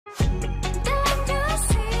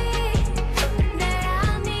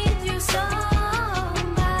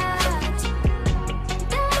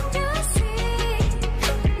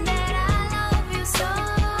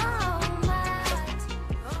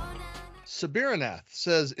Sabiranath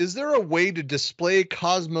says, is there a way to display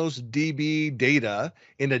Cosmos DB data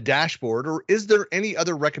in a dashboard, or is there any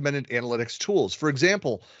other recommended analytics tools? For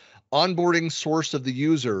example, onboarding source of the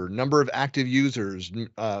user, number of active users,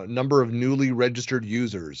 number of newly registered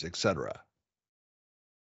users, etc.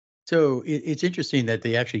 So it's interesting that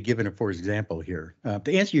they actually given it for example here.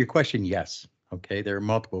 To answer your question, yes. Okay, there are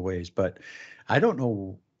multiple ways, but I don't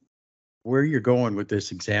know where you're going with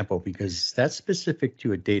this example because that's specific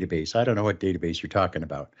to a database. I don't know what database you're talking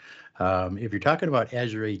about. If you're talking about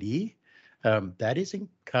Azure AD, that isn't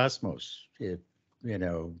Cosmos. If you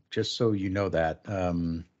know, just so you know that.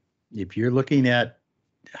 If you're looking at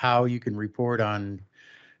how you can report on,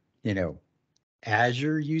 you know,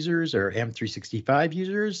 Azure users or M365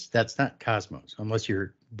 users, that's not Cosmos, unless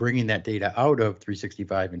you're bringing that data out of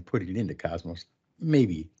 365 and putting it into Cosmos.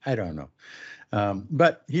 Maybe, I don't know.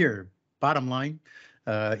 But here, bottom line,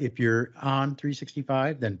 if you're on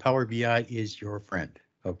 365, then Power BI is your friend.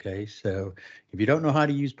 Okay, so if you don't know how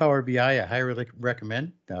to use Power BI, I highly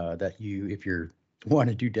recommend that you, if you want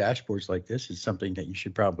to do dashboards like this, is something that you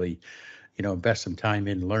should probably, you know, invest some time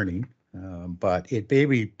in learning. But it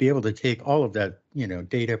be able to take all of that, you know,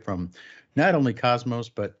 data from not only Cosmos,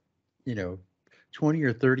 but, you know, 20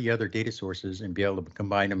 or 30 other data sources and be able to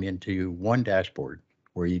combine them into one dashboard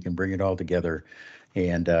where you can bring it all together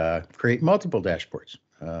and create multiple dashboards.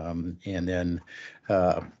 And then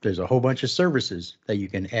there's a whole bunch of services that you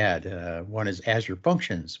can add. One is Azure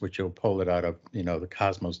Functions, which will pull it out of, you know, the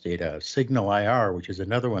Cosmos data. SignalIR, which is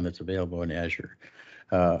another one that's available in Azure.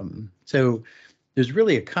 So there's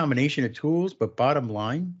really a combination of tools, but bottom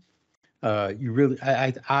line, you really,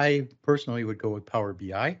 I personally would go with Power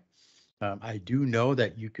BI. I do know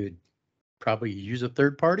that you could probably use a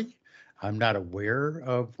third party. I'm not aware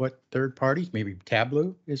of what third parties, maybe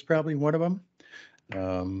Tableau is probably one of them.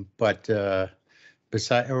 But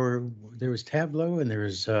or there was Tableau and there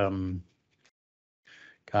was,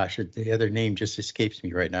 gosh, the other name just escapes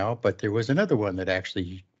me right now, but there was another one that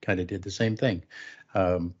actually kind of did the same thing.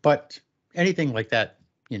 But anything like that,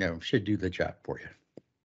 you know, should do the job for you.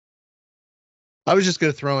 I was just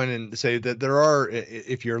going to throw in and say that there are,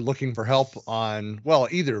 if you're looking for help on, well,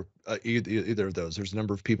 either of those, there's a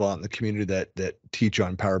number of people out in the community that teach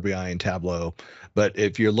on Power BI and Tableau. But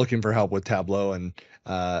if you're looking for help with Tableau, and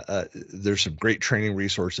there's some great training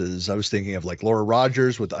resources. I was thinking of like Laura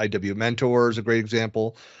Rogers with IW Mentor is a great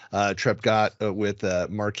example. Trep Gott with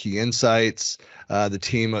Marquee Insights, the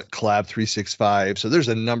team at Collab 365. So there's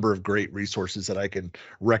a number of great resources that I can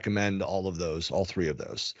recommend. All three of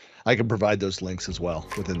those. I can provide those links as well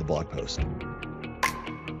within the blog post.